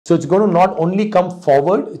So it's going to not only come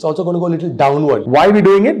forward, it's also going to go a little downward. Why are we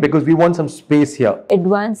doing it? Because we want some space here.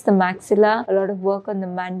 Advance the maxilla, a lot of work on the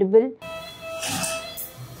mandible.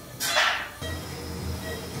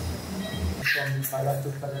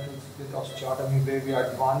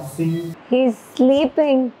 He's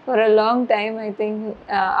sleeping for a long time, I think,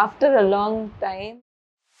 after a long time.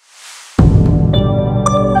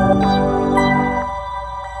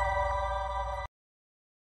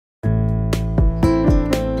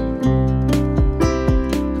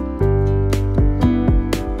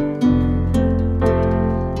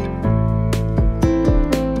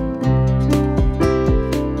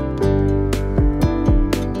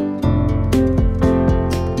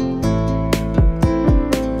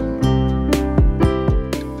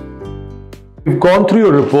 We've gone through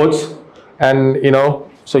your reports and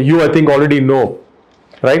so you I think already know,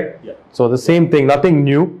 right? Yeah. So the same thing, nothing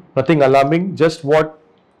new, nothing alarming, just what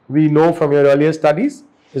we know from your earlier studies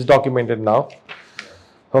is documented now.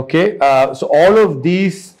 Okay, so all of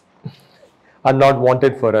these are not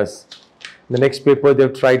wanted for us. The next paper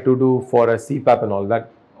they've tried to do for a CPAP and all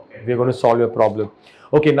that. Okay. We're going to solve your problem.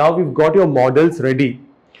 Okay, now we've got your models ready.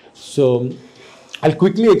 So I'll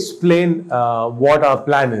quickly explain what our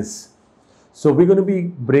plan is. So we're going to be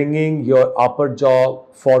bringing your upper jaw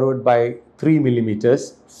forward by 3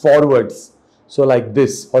 millimeters forwards. So like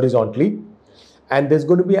this horizontally. And there's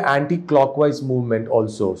going to be an anti-clockwise movement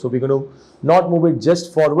also. So we're going to not move it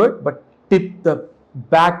just forward, but tip the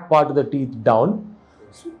back part of the teeth down.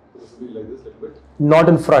 So this will be like this a little bit? Not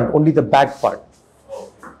in front, only the back part.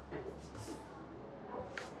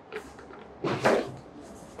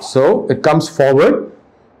 So it comes forward,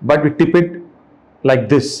 but we tip it like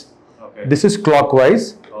this. Okay. This is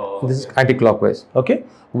clockwise, this is anti-clockwise. Okay.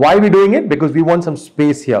 Why are we doing it? Because we want some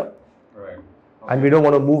space here. Right. Okay. And we don't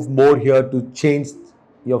want to move more here to change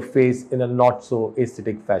your face in a not so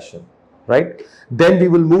aesthetic fashion. Right. Then we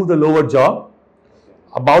will move the lower jaw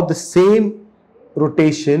about the same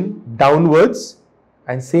rotation downwards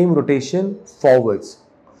and same rotation forwards.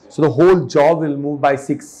 So the whole jaw will move by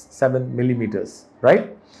 6-7 millimeters.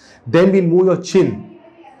 Right. Then we'll move your chin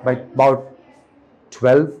by about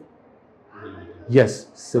 12. Yes,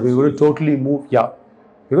 so we're going to totally move, we're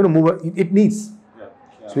going to move, it needs.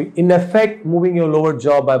 So in effect, moving your lower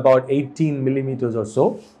jaw by about 18 millimeters or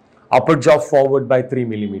so, upper jaw forward by 3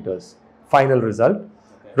 millimeters. Final result.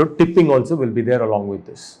 Tipping also will be there along with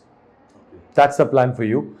this. That's the plan for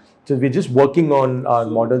you. So we're just working on our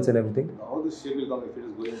models and everything. How this shape will come if it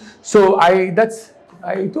is going? So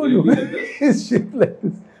I told you, it's shaped like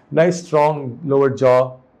this. Nice strong lower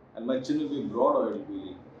jaw. And my chin will be broad or it will be...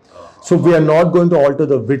 So we are not going to alter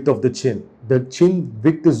the width of the chin. The chin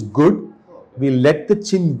width is good. We'll let the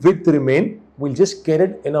chin width remain. We'll just get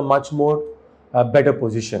it in a much more better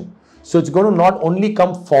position. So it's going to not only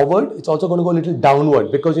come forward, it's also going to go a little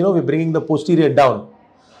downward because we're bringing the posterior down.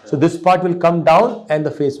 So this part will come down and the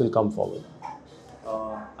face will come forward.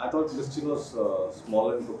 I thought this chin was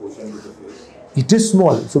smaller in proportion with the face. It is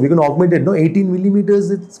small. So we're going to augment it. No, 18 millimeters,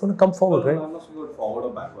 it's going to come forward, right? I'm not speaking about forward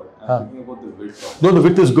or backward. I'm speaking about the width. No, the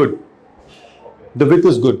width is good. The width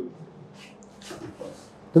is good.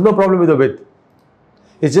 There's no problem with the width.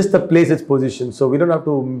 It's just the place it's positioned. So we don't have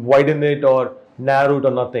to widen it or narrow it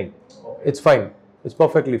or nothing. Okay. It's fine. It's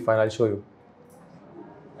perfectly fine. I'll show you.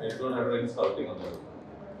 And you don't have any sculpting on that?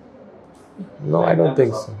 No, I don't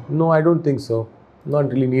think so. No, I don't think so.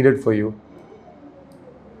 Not really needed for you.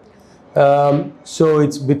 So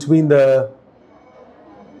it's between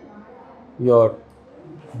your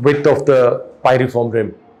width of the piriform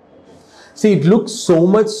rim. See, it looks so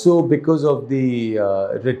much so because of the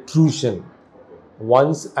retrusion.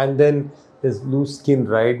 Once, and then there's loose skin,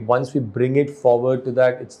 right? Once we bring it forward to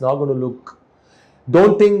that, it's not going to look,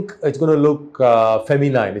 don't think it's going to look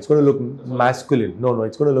feminine. It's going to look masculine. No,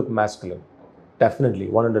 it's going to look masculine. Definitely,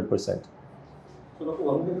 100%. So, Dr.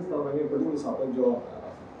 one thing is now when you're putting this upper jaw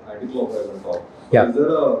anti-clockwise on top, Yeah. Is there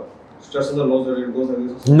a stress on the nose that it goes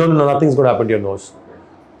like this? No, nothing's going to happen to your nose.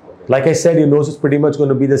 Okay. Like I said, your nose is pretty much going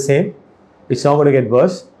to be the same. It's not going to get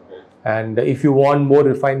worse. Okay. And if you want more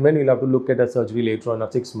refinement, you'll have to look at a surgery later on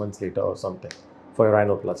or 6 months later or something for your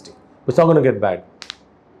rhinoplasty. But it's not going to get bad.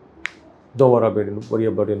 Don't worry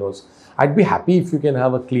about your nose. I'd be happy if you can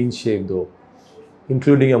have a clean shave though,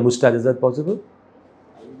 including a mustache. Is that possible?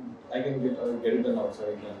 I can get it done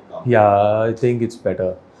outside. Yeah, I think it's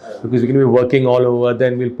better. Because we're going to be working all over,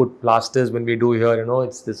 then we'll put plasters when we do here,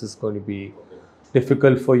 this is going to be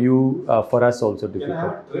difficult for you, for us also difficult. Can I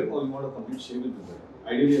have a trim or you want a complete shave will be better?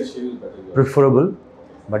 Ideally a shave is better. Preferable,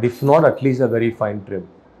 but if not, at least a very fine trim.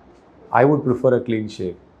 I would prefer a clean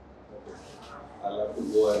shave. I'll have to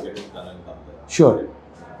go and get it done and come there. Sure.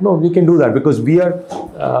 No, we can do that because we are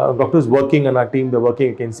doctors working on our team. They're working.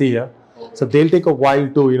 You can see here. So they'll take a while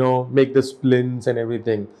to make the splints and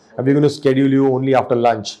everything. And we're going to schedule you only after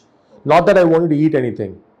lunch. Not that I want you to eat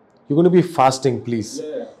anything. You're going to be fasting, please.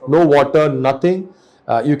 Yeah. No water, nothing.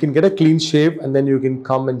 You can get a clean shave and then you can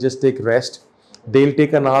come and just take rest. They'll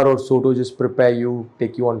take an hour or so to just prepare you,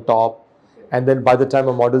 take you on top. And then by the time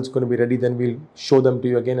a model is going to be ready, then we'll show them to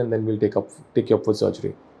you again and then we'll take you up for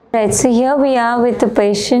surgery. Right, so here we are with a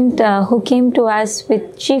patient who came to us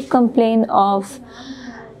with chief complaint of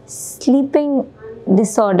sleeping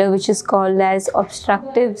disorder, which is called as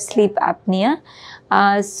obstructive sleep apnea.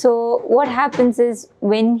 So what happens is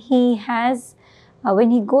when he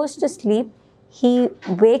goes to sleep, he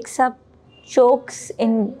wakes up, chokes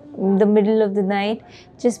in the middle of the night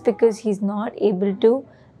just because he's not able to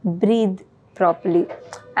breathe properly,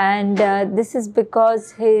 and this is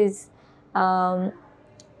because he's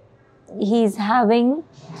having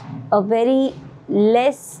a very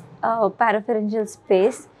less parapharyngeal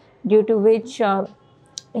space, due to which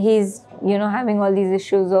he's having all these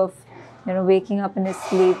issues of waking up in his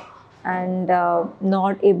sleep and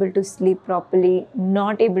not able to sleep properly,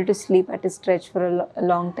 not able to sleep at a stretch for a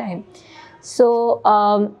long time. So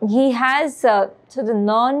he has so the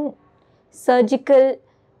non-surgical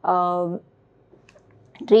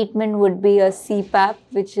treatment would be a CPAP,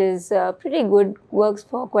 which is pretty good, works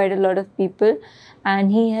for quite a lot of people,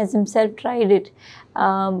 and he has himself tried it,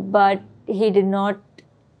 but he did not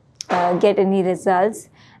get any results.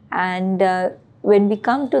 And when we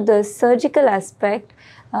come to the surgical aspect,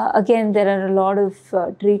 again there are a lot of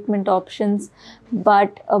treatment options,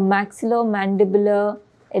 but a maxillomandibular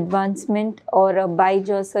advancement or a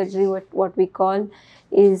bi-jaw surgery, what we call,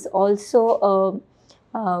 is also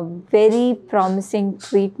a very promising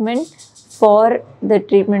treatment for the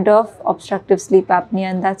treatment of obstructive sleep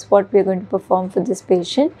apnea, and that's what we're going to perform for this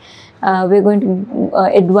patient. We're going to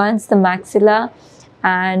advance the maxilla,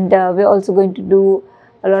 and we're also going to do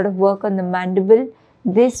a lot of work on the mandible.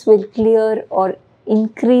 This will clear or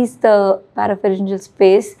increase the parapharyngeal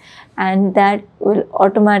space, and that will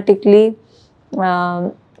automatically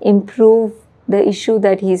improve the issue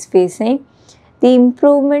that he is facing. The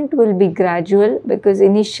improvement will be gradual because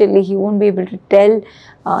initially he won't be able to tell.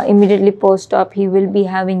 Immediately post-op he will be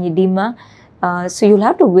having edema, so you'll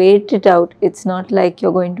have to wait it out. It's not like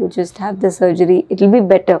you're going to just have the surgery. It will be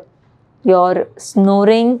better. Your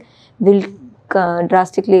snoring will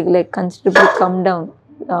drastically, considerably come down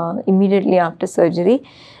immediately after surgery.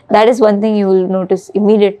 That is one thing you will notice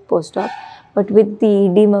immediate post-op. But with the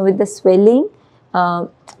edema, with the swelling,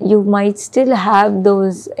 you might still have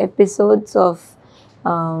those episodes of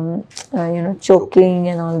choking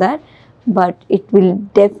and all that, but it will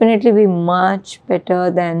definitely be much better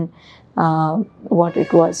than what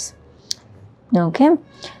it was. Okay,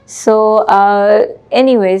 so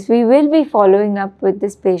anyways, we will be following up with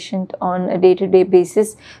this patient on a day-to-day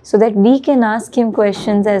basis so that we can ask him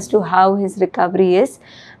questions as to how his recovery is,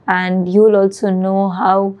 and you will also know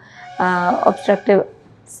how obstructive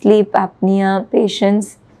sleep apnea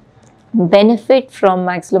patients benefit from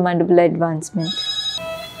maxillomandibular advancement.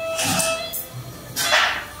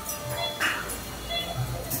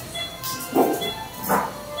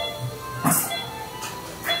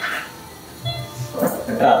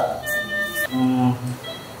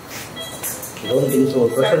 Don't think so.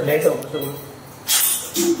 Pressure light or pressure.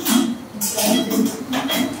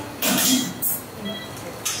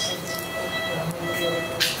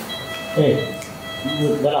 Hey,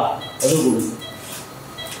 bala, good.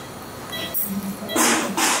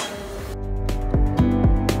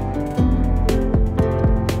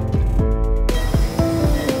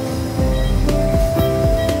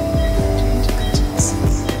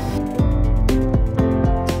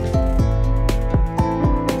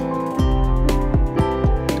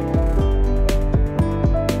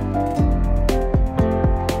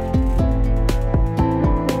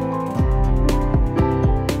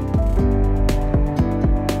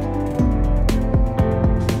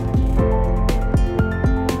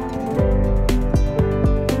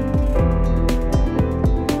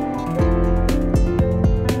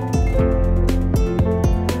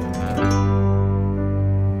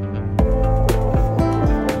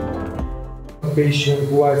 Patient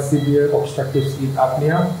who has severe obstructive sleep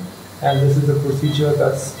apnea, and this is a procedure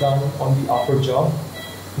that's done on the upper jaw.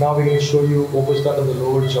 Now we're going to show you what was done on the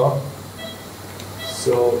lower jaw.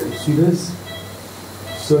 So you see this?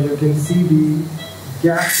 So you can see the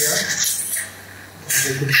gap here.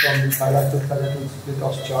 This is from the bilateral parietal split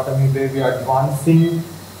osteotomy, where we are advancing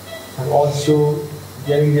and also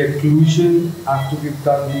getting the occlusion after we've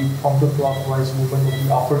done the counterclockwise movement of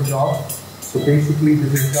the upper jaw. So basically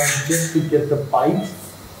this is done just to get the bite,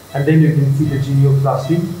 and then you can see the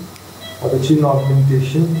genioplasty or the chin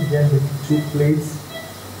augmentation. Again with 2 plates,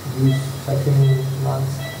 these second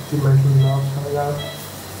lines, 2 mental nerves coming out.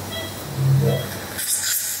 And,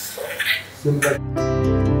 similar.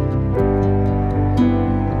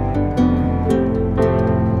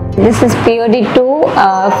 This is POD2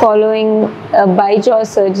 following a bi-jaw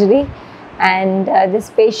surgery, and this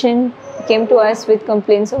patient came to us with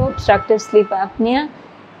complaints of obstructive sleep apnea,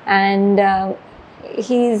 and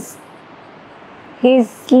he's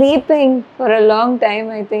sleeping for a long time,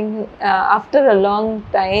 I think, after a long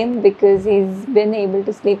time, because he's been able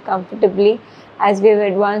to sleep comfortably as we've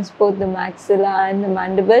advanced both the maxilla and the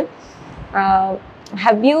mandible.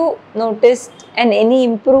 Have you noticed any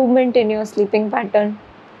improvement in your sleeping pattern?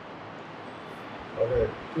 Okay,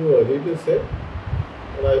 too early to say,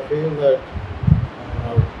 but I feel that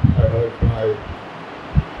I heard from my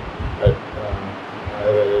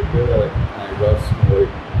relative that I was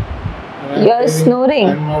snoring. You're snoring?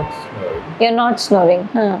 I'm not snoring. You're not snoring,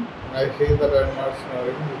 huh? I feel that I'm not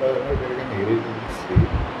snoring because I'm not getting an irritating sleep.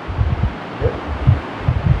 Okay?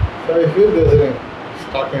 So I feel there's a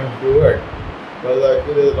stuck in fluid. Well, I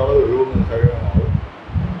feel there's a lot of room inside my mouth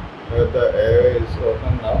where the air is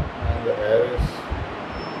open now and the air is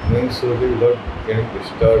moving slowly without getting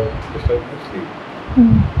disturbing my sleep.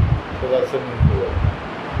 So that's an improvement.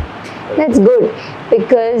 That's good,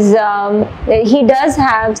 because he does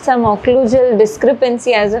have some occlusal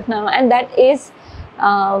discrepancy as of now, and that is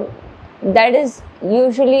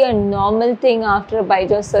usually a normal thing after a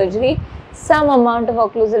bi-jaw surgery. Some amount of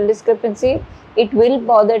occlusal discrepancy, it will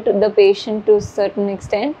bother the patient to a certain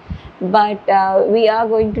extent, but we are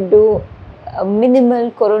going to do a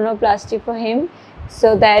minimal coronoplasty for him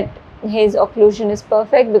so that his occlusion is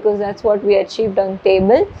perfect, because that's what we achieved on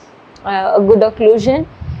table, a good occlusion.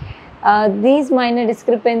 These minor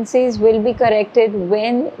discrepancies will be corrected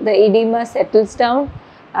when the edema settles down,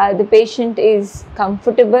 the patient is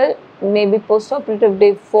comfortable, maybe post-operative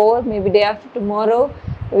day 4, maybe day after tomorrow,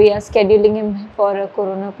 we are scheduling him for a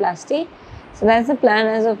coronoplasty. So that's the plan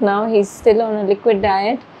as of now. He's still on a liquid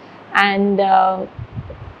diet, and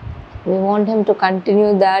we want him to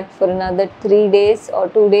continue that for another 3 days or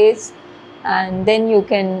 2 days, and then you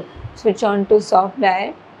can switch on to soft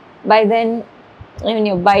diet. By then, even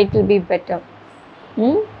your bite will be better.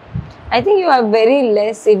 I think you have very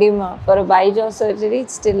less edema. For a bi-jaw surgery,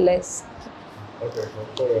 it's still less. Okay,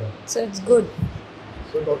 doctor. So it's good.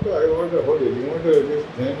 So doctor, I want to hold it. You want to reduce,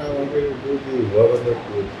 then I want you to do the work on the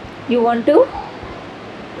tooth. You want to?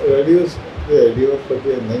 Reduce the edema for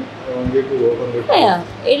the, and then I want you to work on the tooth. Yeah,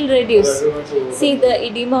 it'll reduce. I don't want to work See, on the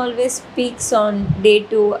edema always peaks on day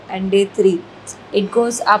 2 and day 3. It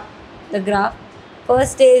goes up the graph.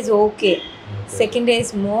 First day is okay. Second day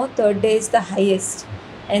is more, third day is the highest,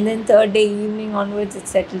 and then third day evening onwards it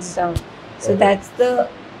settles down. So that's the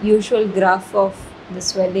usual graph of the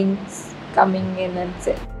swellings coming in and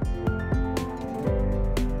set.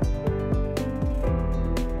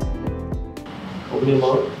 Open your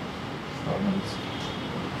mouth.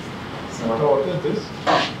 So what is this?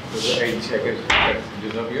 Does the edge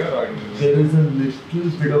disappear or There is a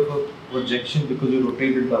little bit of a projection because you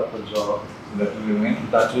rotated the upper jaw. that will remain?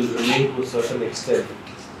 That will remain to a certain extent.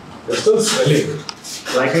 There's still swelling.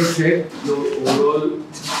 Like I said, your overall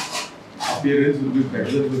appearance will be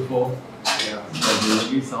better than before. Yeah. But there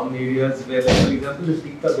will be some areas where, like, for example, the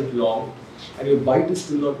teeth are a bit long and your bite is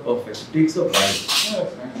still not perfect. It takes a while. Yeah,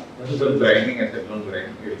 that's fine. That is grinding at the don't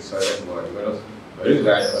grind. It's certain word. It was very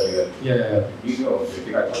bad earlier. Yeah. Easy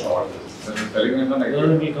operating. I thought all this. When it's telling me on No,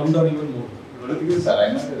 it will come down even more. what do you think is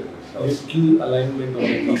alignment? Little alignment of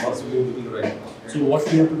the possibly a little right. So what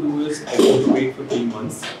we have to do is, I want to wait for 3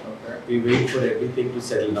 months. Okay. We wait for everything to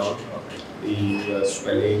settle down, the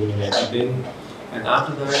swelling and everything, and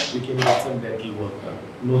after that we can get some dental work done.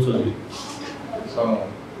 No surgery, So,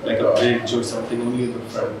 like a bridge or something only in the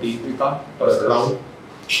front teeth. we can't First round.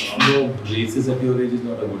 No braces at your age is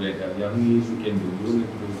not a good idea. Young age you can do. You don't need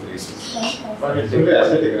to do braces. But it's only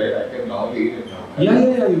acidic, right? I can now eat it now.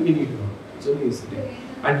 Yeah. You can eat it now. It's only acidic.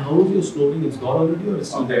 And how is your snoring? It's gone already or it's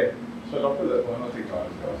still there? So doctor, there's one more thing I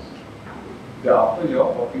want to ask. The upper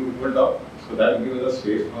jaw, what you pulled up, so that will give us a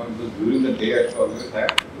space now, because during the day I should always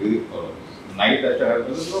have breathing problems. Night I should have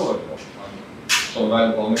the lower jaw. So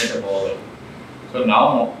while vomiting and all. So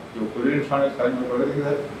now you put it in front of time, but what do you think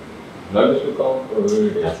that blood is to come every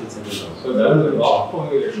day? Yes, it's in the jaw. So there is a rock for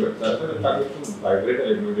me a little bit. That's why the fact is to vibrate a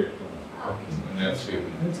little bit too. When I'm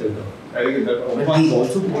sleeping. That's it. I think that And we've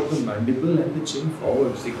also brought the mandible and the chin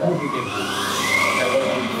forward. See how we can do it.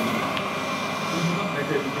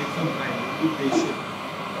 Better, it will take some time. Be patient.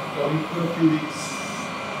 probably for a few weeks.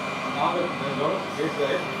 Now that there's a lot of space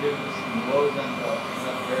there, you can just nose and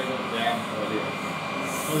where the jam earlier.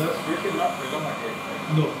 So that space will not fill up my head, right?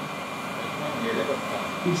 No, That's my area of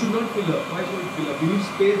time. it should not fill up. Why should it fill up? You need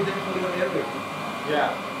space there for your airway. Yeah,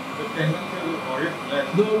 the tendency will always less.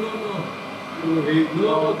 No, no, no.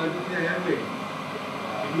 No, that is the airway.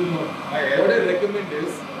 It will not. My What I airway. recommend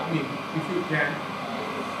is, I mean, if you can,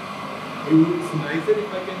 it's nicer if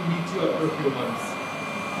I can meet you after a few months.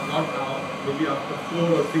 Not now, maybe after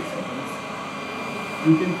 4 or 6 months.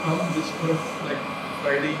 You can come just first, like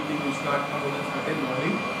Friday evening, you start come on a Saturday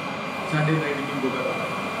morning, Sunday night you can go back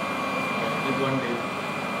home. Like one day.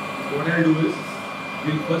 So what I'll do is,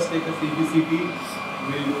 we'll first take a CBCT,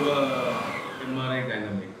 we'll do a MRI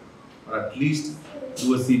dynamic, or at least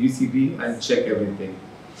do a CBCT and check everything.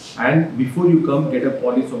 And before you come, get a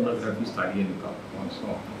polysomnography study and you come.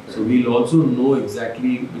 So we'll also know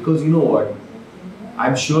exactly, because you know what,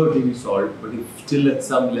 I'm sure it will be solved, but if still at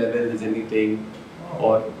some level there's anything,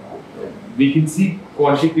 or we can see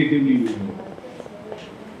quantitatively, we know.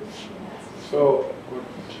 So,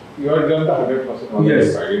 you are done the 100%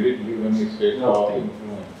 Yes. You did give any space for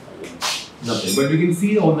Nothing, but we can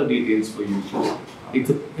see all the details for you.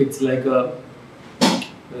 It's like a,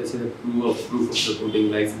 let's say, the proof of the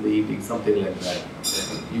pudding lies in the eating, something like that.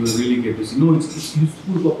 You will really get to see. No, it's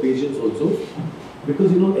useful for patients also,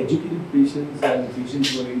 because you know, educated patients and patients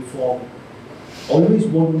who are informed always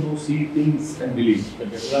want to know, see things and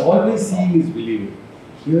believe. Always seeing is believing.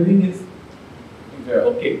 Hearing is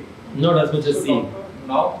okay, not as much as seeing.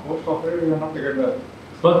 Now, post operative, you are not taken the.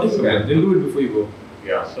 But they'll do it before you go.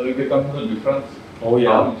 Yeah, so you become the difference. Oh yeah.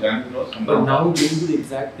 Now, Jan knows and But now they do the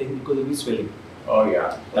exact thing because it is swelling. Oh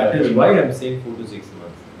yeah. That is why I'm saying 4 to 6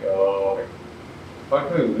 months. Okay.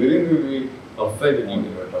 But wearing will be Perfect.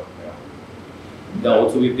 better. Yeah. Now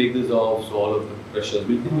also we take this off, so all of the pressures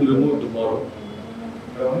we'll remove tomorrow.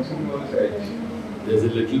 The only thing was edge. There's a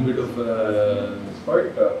little bit of It's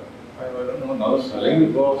quite, I don't know, now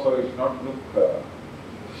swelling will go, so it not look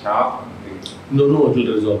sharp. no, it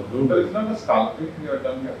will resolve. So No, it's not a scalping you have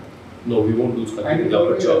done here. no, we won't do And sculpting in it's the upper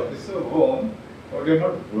already, jaw. this is a bone, but you're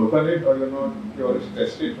not broken it or you're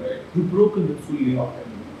stressed it, right? We broken it fully. Okay.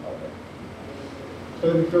 So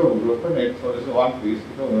if you've broken it, so this is one piece, if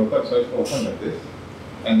you've broken, so it's open like this,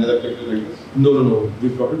 and there's a clip like this. No. We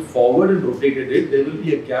brought it forward and rotated it. There will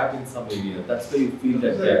be a gap in some area. That's why you feel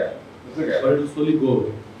that gap. This is a gap. But it will slowly go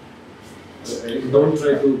away. Don't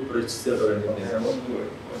try to press it or anything. I won't do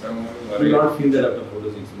it. But I'm You worried. will not feel that after 4 to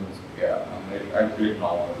 6 months. Yeah, I feel it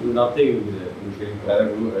now. Nothing will be there. You'll feel it. Rather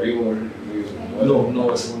do very old. No, it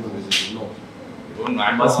won't be visible. No. Don't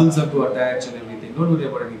matter. Muscles have to attach and everything. Don't worry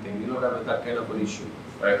about anything. You don't have that kind of an issue.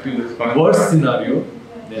 I feel this Worst scenario,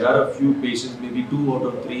 there are a few patients, maybe 2 out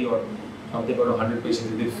of 3 or something out of 100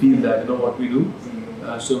 patients, they feel that, you know what we do?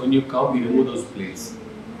 So when you come, we remove those plates.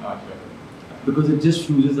 Because it just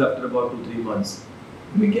fuses after about 2-3 months.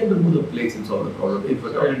 We can remove the plates and solve the problem, if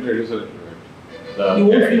at So all. introduce a little bit. You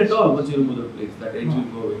won't feel at all once you remove the plates. That edge will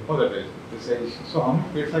go away. Oh, that is. This edge. So how many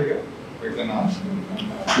plates are here? Wait and ask.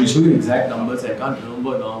 We'll show you exact numbers. I can't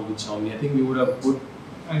remember now which how many. I think we would have put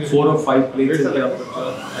 4 or 5 plates in the upper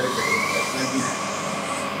jaw.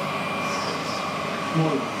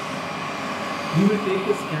 Small. You will take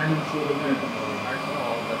a scan and show them.